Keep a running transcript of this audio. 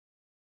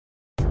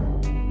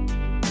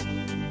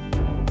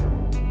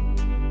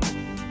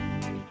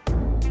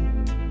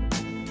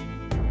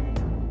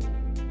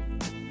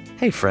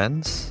Hey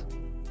friends,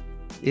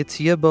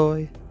 it's your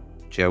boy,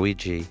 Joey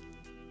G.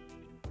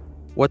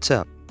 What's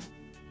up?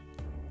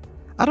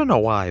 I don't know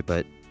why,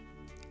 but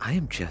I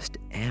am just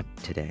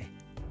amped today.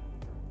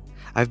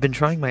 I've been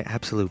trying my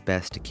absolute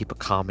best to keep a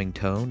calming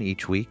tone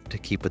each week to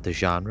keep with the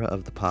genre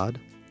of the pod,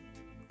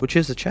 which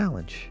is a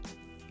challenge,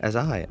 as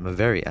I am a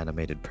very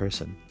animated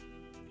person.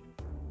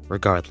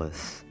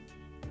 Regardless,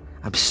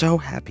 I'm so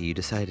happy you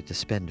decided to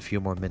spend a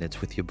few more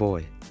minutes with your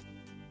boy.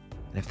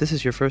 And if this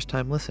is your first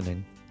time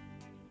listening,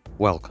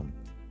 welcome.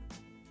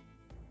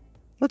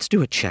 Let's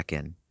do a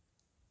check-in.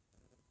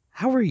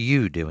 How are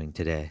you doing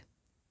today?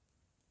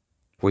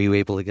 Were you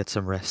able to get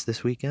some rest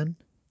this weekend?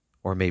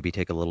 Or maybe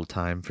take a little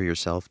time for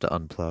yourself to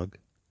unplug?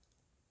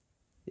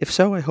 If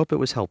so, I hope it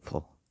was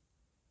helpful.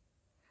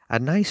 A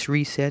nice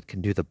reset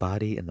can do the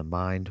body and the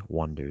mind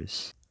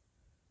wonders.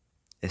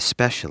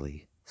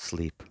 Especially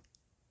sleep.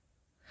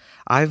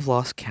 I've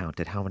lost count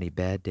at how many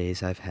bad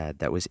days I've had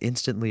that was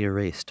instantly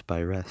erased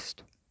by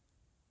rest.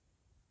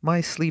 My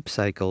sleep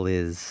cycle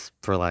is,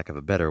 for lack of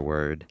a better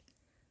word,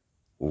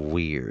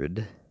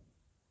 weird.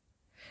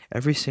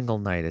 Every single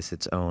night is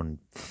its own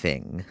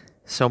thing,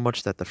 so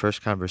much that the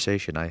first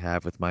conversation I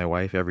have with my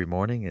wife every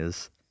morning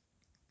is,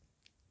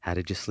 "How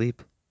did you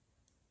sleep?"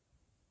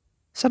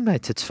 Some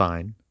nights it's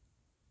fine.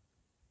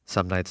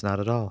 Some nights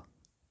not at all.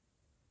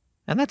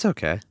 And that's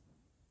okay.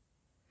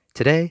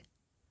 Today,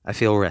 I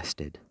feel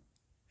rested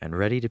and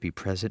ready to be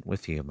present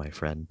with you, my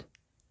friend.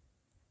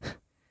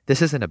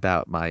 This isn't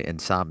about my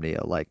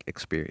insomnia-like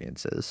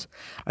experiences.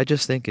 I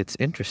just think it's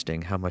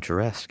interesting how much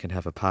rest can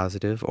have a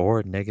positive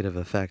or negative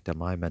effect on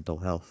my mental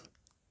health.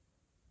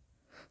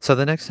 So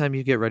the next time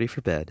you get ready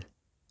for bed,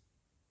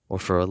 or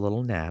for a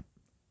little nap,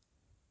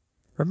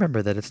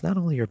 remember that it's not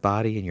only your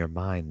body and your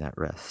mind that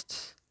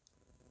rests,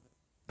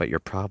 but your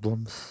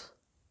problems,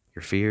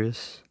 your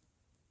fears,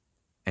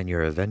 and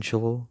your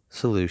eventual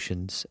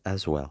solutions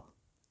as well.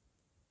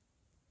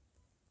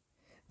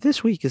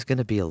 This week is going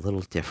to be a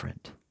little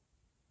different.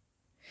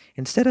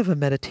 Instead of a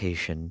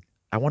meditation,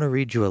 I want to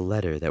read you a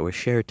letter that was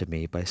shared to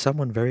me by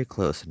someone very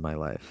close in my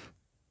life.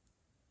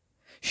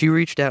 She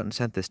reached out and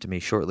sent this to me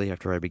shortly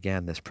after I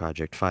began this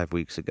project 5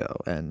 weeks ago,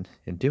 and,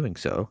 in doing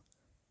so,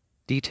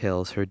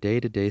 details her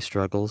day-to-day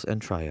struggles and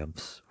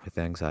triumphs with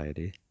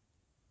anxiety.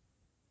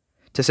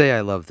 To say I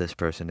love this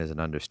person is an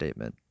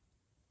understatement.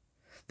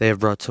 They have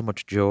brought so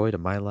much joy to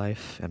my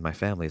life and my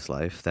family's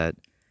life that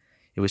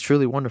it was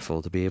truly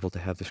wonderful to be able to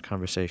have this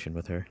conversation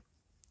with her.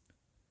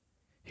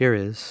 Here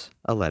is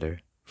a letter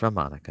from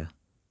Monica.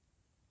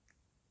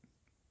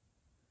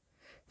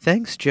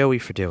 Thanks, Joey,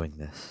 for doing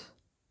this.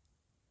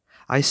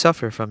 I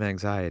suffer from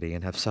anxiety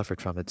and have suffered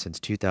from it since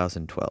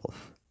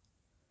 2012.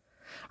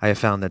 I have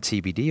found that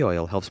CBD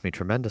oil helps me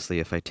tremendously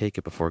if I take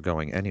it before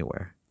going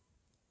anywhere.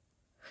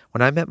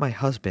 When I met my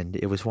husband,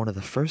 it was one of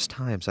the first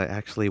times I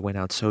actually went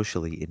out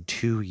socially in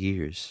 2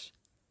 years.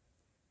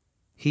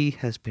 He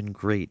has been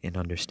great in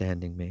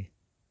understanding me.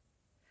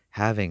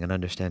 Having an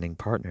understanding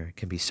partner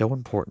can be so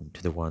important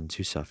to the ones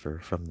who suffer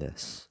from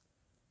this.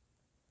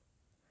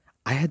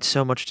 I had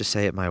so much to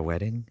say at my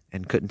wedding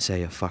and couldn't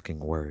say a fucking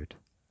word.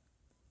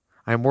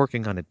 I am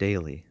working on it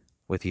daily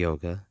with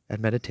yoga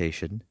and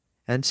meditation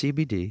and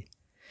CBD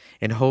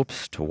in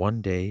hopes to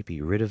one day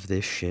be rid of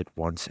this shit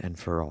once and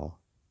for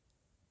all.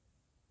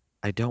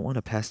 I don't want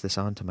to pass this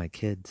on to my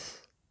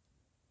kids.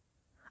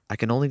 I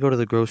can only go to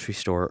the grocery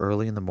store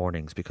early in the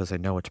mornings because I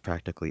know it's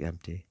practically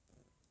empty.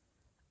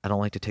 I don't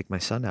like to take my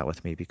son out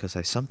with me because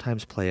I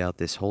sometimes play out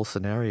this whole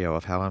scenario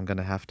of how I'm going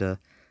to have to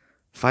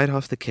fight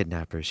off the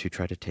kidnappers who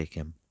try to take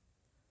him.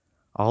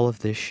 All of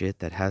this shit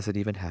that hasn't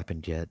even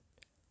happened yet,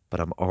 but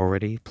I'm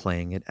already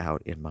playing it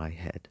out in my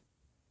head.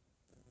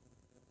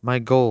 My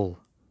goal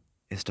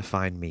is to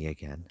find me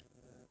again.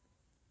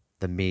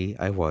 The me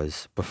I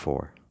was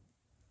before.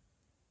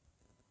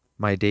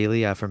 My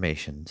daily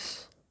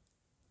affirmations.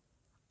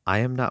 I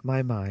am not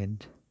my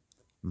mind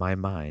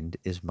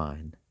is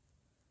mine.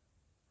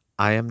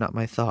 I am not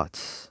my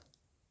thoughts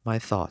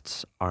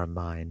are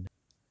mine.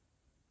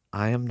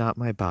 I am not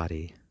my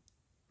body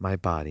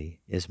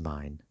is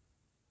mine.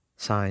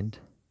 Signed,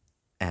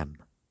 M.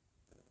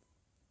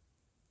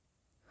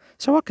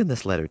 So what can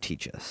this letter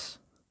teach us?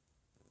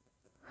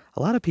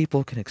 A lot of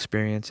people can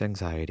experience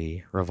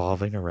anxiety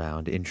revolving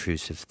around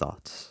intrusive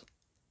thoughts.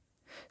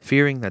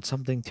 Fearing that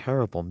something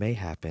terrible may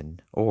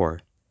happen,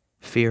 or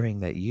fearing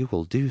that you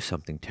will do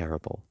something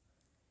terrible.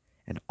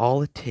 And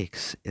all it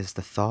takes is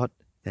the thought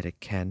that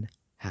it can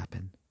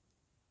happen.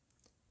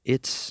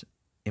 It's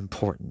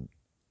important,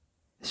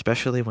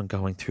 especially when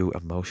going through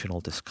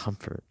emotional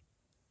discomfort,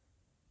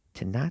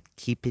 to not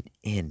keep it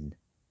in.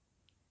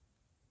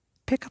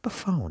 Pick up a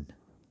phone.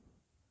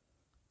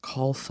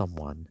 Call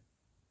someone.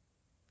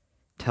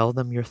 Tell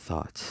them your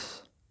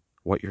thoughts,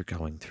 what you're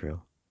going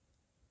through.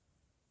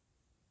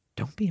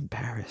 Don't be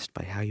embarrassed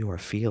by how you are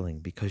feeling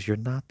because you're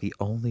not the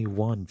only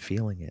one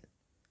feeling it.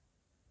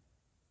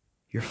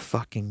 You're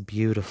fucking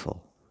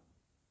beautiful.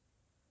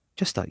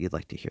 Just thought you'd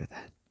like to hear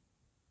that.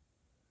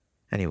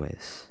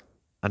 Anyways,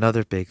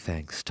 another big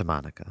thanks to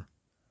Monica.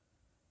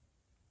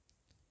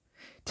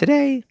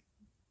 Today,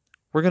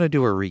 we're going to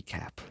do a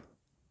recap.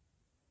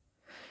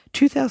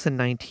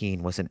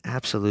 2019 was an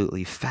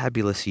absolutely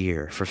fabulous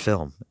year for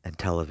film and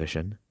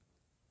television.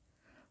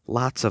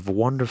 Lots of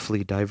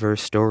wonderfully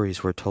diverse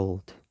stories were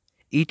told,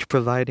 each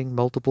providing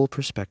multiple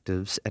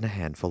perspectives and a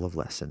handful of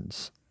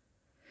lessons.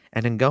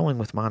 And in going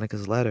with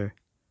Monica's letter,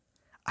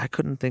 I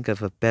couldn't think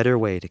of a better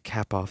way to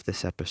cap off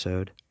this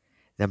episode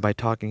than by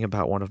talking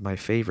about one of my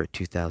favorite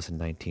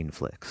 2019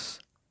 flicks,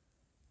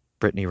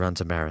 Brittany Runs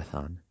a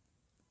Marathon.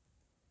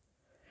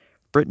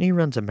 Brittany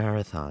Runs a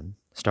Marathon,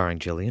 starring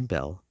Jillian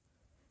Bell,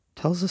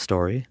 tells the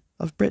story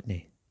of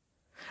Brittany,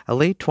 a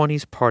late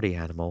 20s party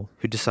animal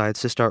who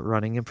decides to start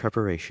running in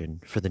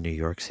preparation for the New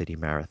York City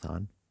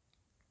Marathon.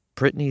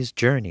 Brittany's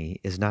journey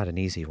is not an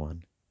easy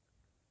one.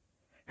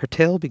 Her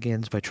tale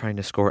begins by trying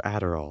to score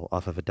Adderall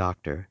off of a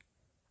doctor,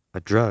 a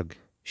drug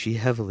she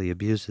heavily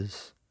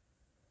abuses.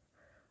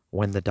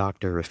 When the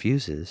doctor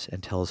refuses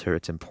and tells her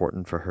it's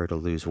important for her to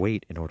lose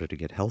weight in order to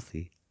get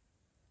healthy,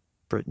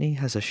 Brittany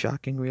has a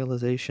shocking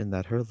realization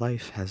that her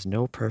life has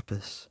no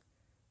purpose,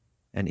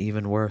 and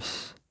even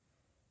worse,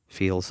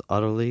 feels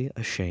utterly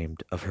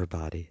ashamed of her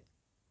body.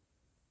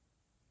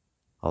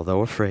 Although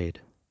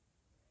afraid,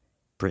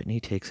 Brittany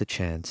takes a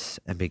chance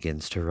and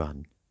begins to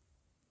run.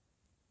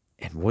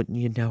 And wouldn't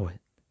you know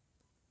it,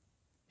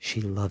 she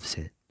loves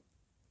it.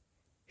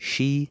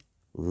 She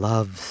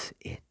loves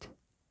it.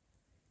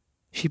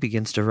 She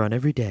begins to run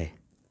every day,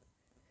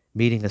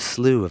 meeting a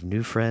slew of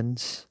new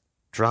friends,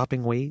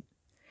 dropping weight,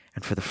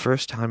 and for the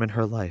first time in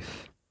her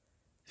life,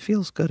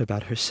 feels good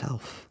about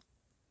herself.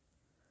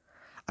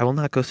 I will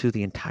not go through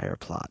the entire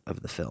plot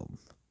of the film,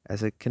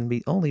 as it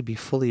can only be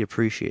fully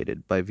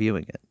appreciated by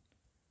viewing it.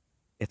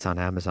 It's on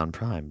Amazon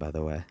Prime, by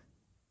the way.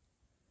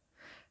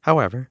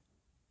 However,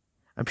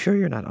 I'm sure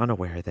you're not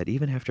unaware that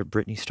even after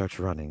Brittany starts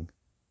running,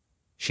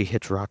 she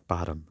hits rock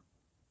bottom.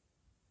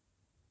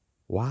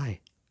 Why?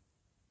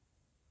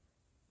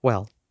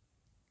 Well,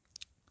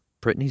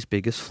 Brittany's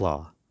biggest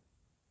flaw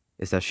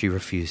is that she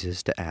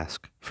refuses to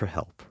ask for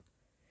help,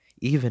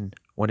 even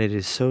when it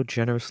is so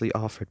generously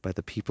offered by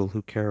the people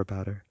who care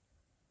about her.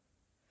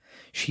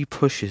 She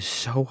pushes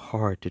so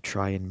hard to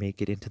try and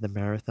make it into the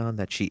marathon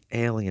that she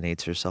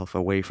alienates herself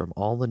away from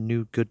all the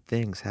new good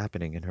things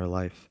happening in her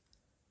life.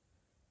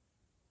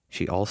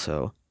 She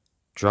also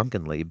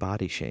drunkenly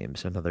body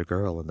shames another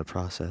girl in the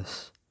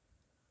process,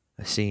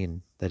 a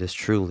scene that is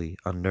truly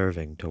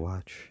unnerving to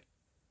watch.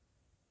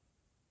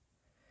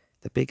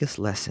 The biggest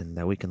lesson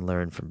that we can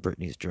learn from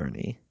Brittany's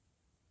journey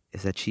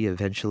is that she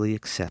eventually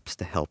accepts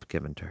the help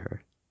given to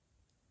her.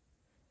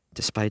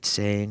 Despite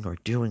saying or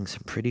doing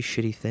some pretty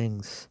shitty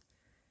things,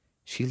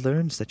 she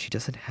learns that she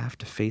doesn't have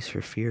to face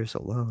her fears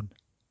alone.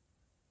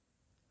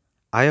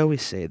 I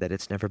always say that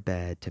it's never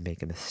bad to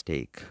make a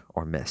mistake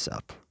or mess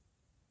up.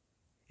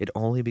 It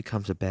only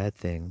becomes a bad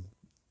thing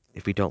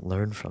if we don't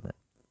learn from it.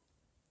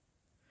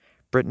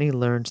 Brittany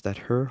learns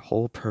that her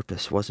whole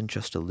purpose wasn't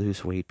just to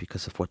lose weight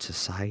because of what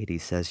society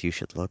says you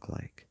should look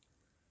like.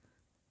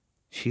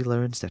 She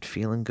learns that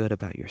feeling good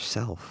about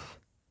yourself,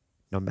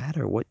 no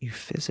matter what you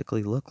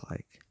physically look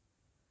like,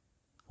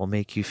 will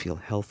make you feel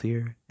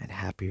healthier and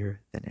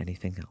happier than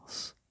anything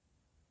else.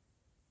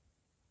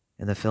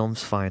 In the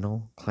film's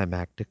final,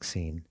 climactic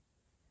scene,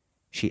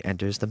 she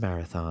enters the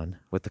marathon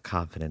with the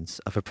confidence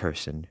of a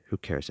person who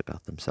cares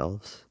about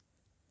themselves.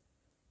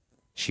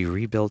 She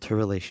rebuilt her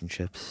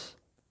relationships,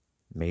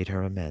 made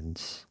her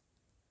amends,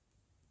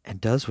 and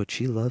does what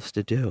she loves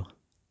to do.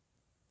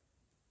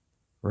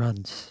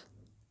 Runs.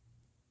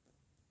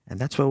 And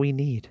that's what we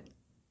need.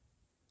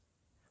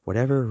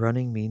 Whatever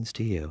running means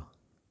to you,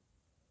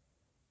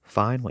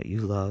 find what you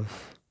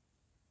love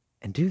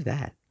and do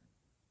that.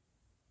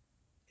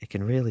 It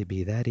can really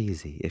be that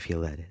easy if you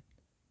let it.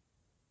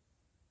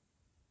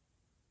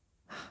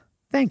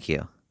 Thank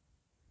you.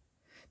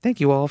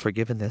 Thank you all for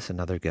giving this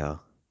another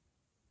go.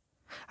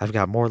 I've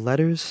got more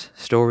letters,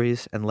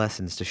 stories, and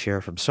lessons to share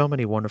from so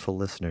many wonderful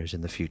listeners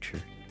in the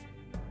future.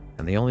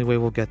 And the only way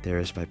we'll get there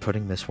is by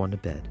putting this one to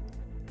bed.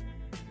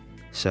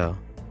 So,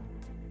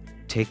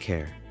 take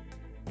care.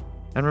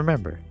 And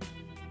remember,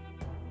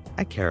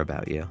 I care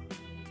about you.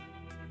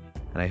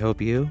 And I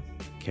hope you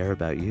care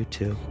about you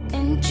too.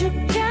 And you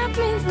got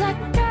me like,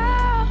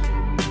 oh,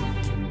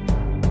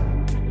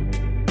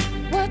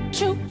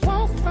 what you